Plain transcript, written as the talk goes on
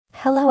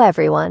Hello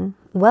everyone,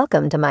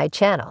 welcome to my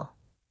channel.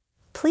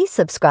 Please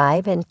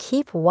subscribe and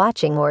keep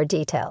watching more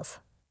details.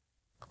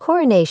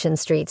 Coronation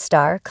Street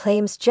star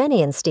claims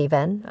Jenny and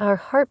Steven are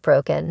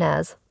heartbroken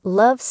as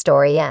love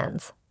story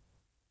ends.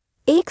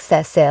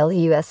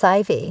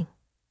 XSLUSIV.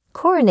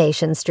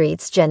 Coronation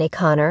Street's Jenny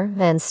Connor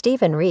and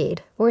Steven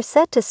Reed were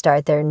set to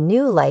start their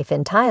new life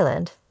in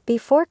Thailand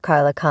before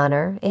Carla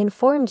Connor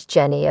informed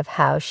Jenny of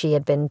how she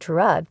had been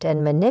drugged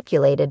and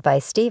manipulated by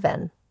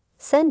Steven,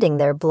 sending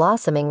their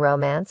blossoming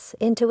romance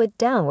into a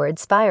downward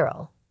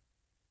spiral.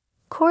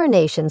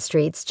 Coronation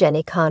Street's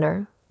Jenny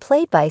Connor,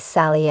 played by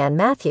Sally Ann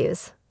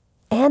Matthews,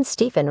 and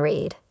Steven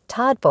Reed,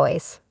 Todd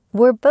Boyce,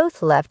 were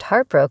both left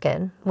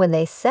heartbroken when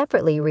they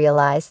separately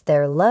realized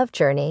their love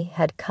journey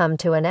had come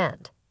to an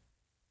end.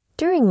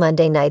 During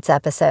Monday night's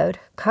episode,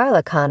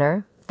 Carla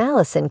Connor,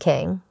 Allison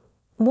King,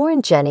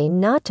 warned Jenny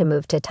not to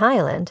move to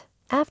Thailand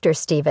after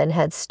Steven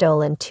had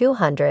stolen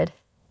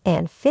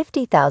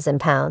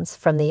 £250,000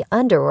 from the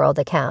underworld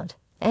account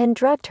and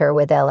drugged her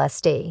with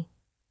LSD.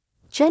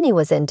 Jenny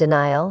was in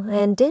denial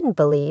and didn't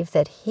believe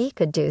that he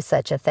could do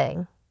such a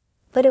thing.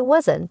 But it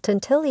wasn't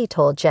until he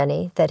told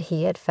Jenny that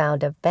he had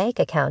found a bank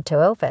account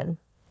to open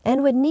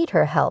and would need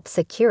her help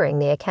securing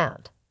the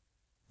account.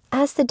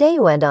 As the day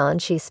went on,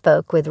 she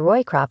spoke with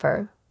Roy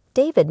Cropper,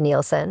 David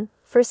Nielsen,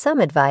 for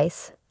some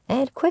advice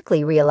and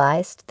quickly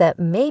realized that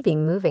maybe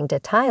moving to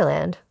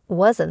Thailand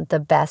wasn't the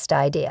best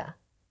idea.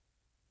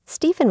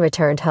 Steven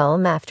returned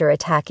home after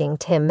attacking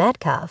Tim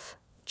Metcalf,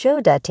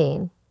 Joe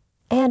Duttine,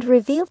 and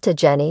revealed to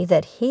Jenny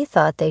that he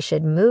thought they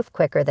should move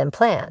quicker than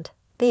planned,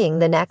 being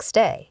the next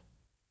day.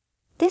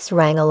 This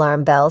rang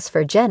alarm bells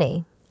for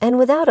Jenny, and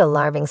without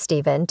alarming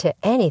Steven to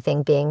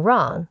anything being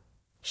wrong,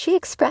 she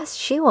expressed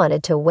she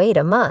wanted to wait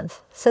a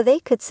month so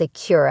they could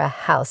secure a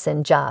house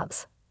and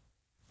jobs.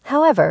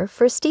 However,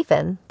 for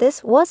Steven,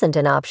 this wasn't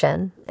an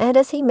option, and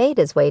as he made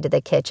his way to the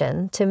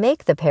kitchen to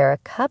make the pair a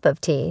cup of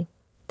tea,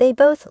 they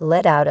both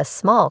let out a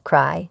small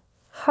cry,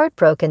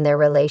 heartbroken their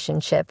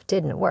relationship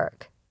didn't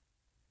work.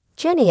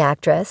 Jenny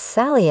actress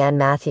Sally Ann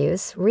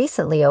Matthews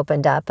recently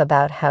opened up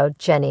about how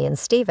Jenny and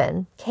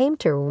Steven came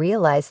to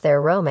realize their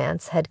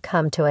romance had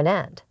come to an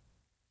end.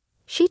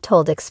 She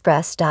told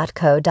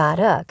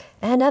Express.co.uk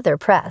and other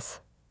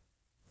press,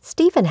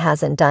 "Steven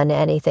hasn't done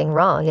anything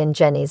wrong in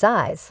Jenny's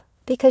eyes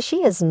because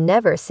she has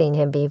never seen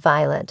him be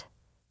violent.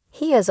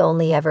 He has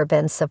only ever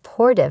been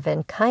supportive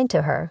and kind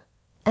to her,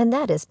 and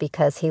that is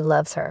because he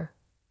loves her.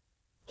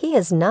 He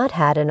has not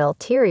had an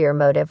ulterior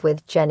motive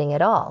with Jenny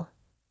at all.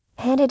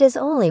 And it is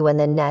only when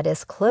the net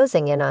is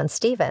closing in on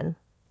Steven,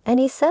 and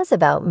he says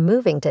about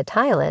moving to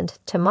Thailand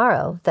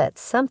tomorrow that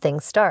something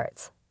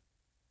starts.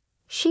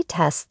 She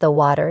tests the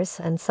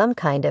waters and some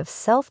kind of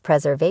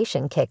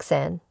self-preservation kicks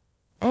in,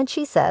 and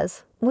she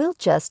says, we'll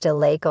just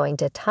delay going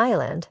to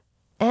Thailand,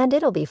 and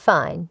it'll be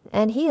fine,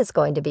 and he is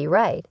going to be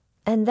right,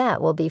 and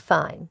that will be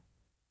fine.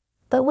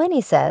 But when he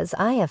says,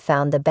 I have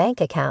found the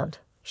bank account,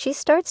 she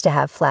starts to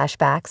have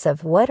flashbacks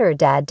of what her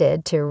dad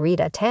did to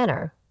Rita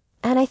Tanner.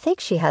 And I think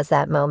she has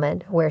that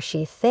moment where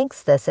she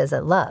thinks this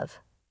isn't love.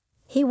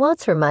 He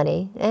wants her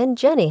money, and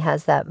Jenny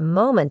has that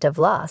moment of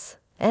loss.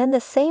 And the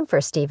same for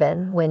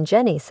Steven when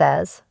Jenny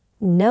says,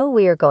 no,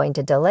 we are going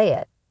to delay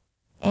it.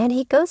 And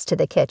he goes to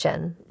the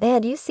kitchen,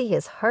 and you see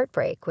his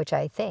heartbreak, which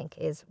I think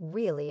is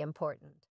really important.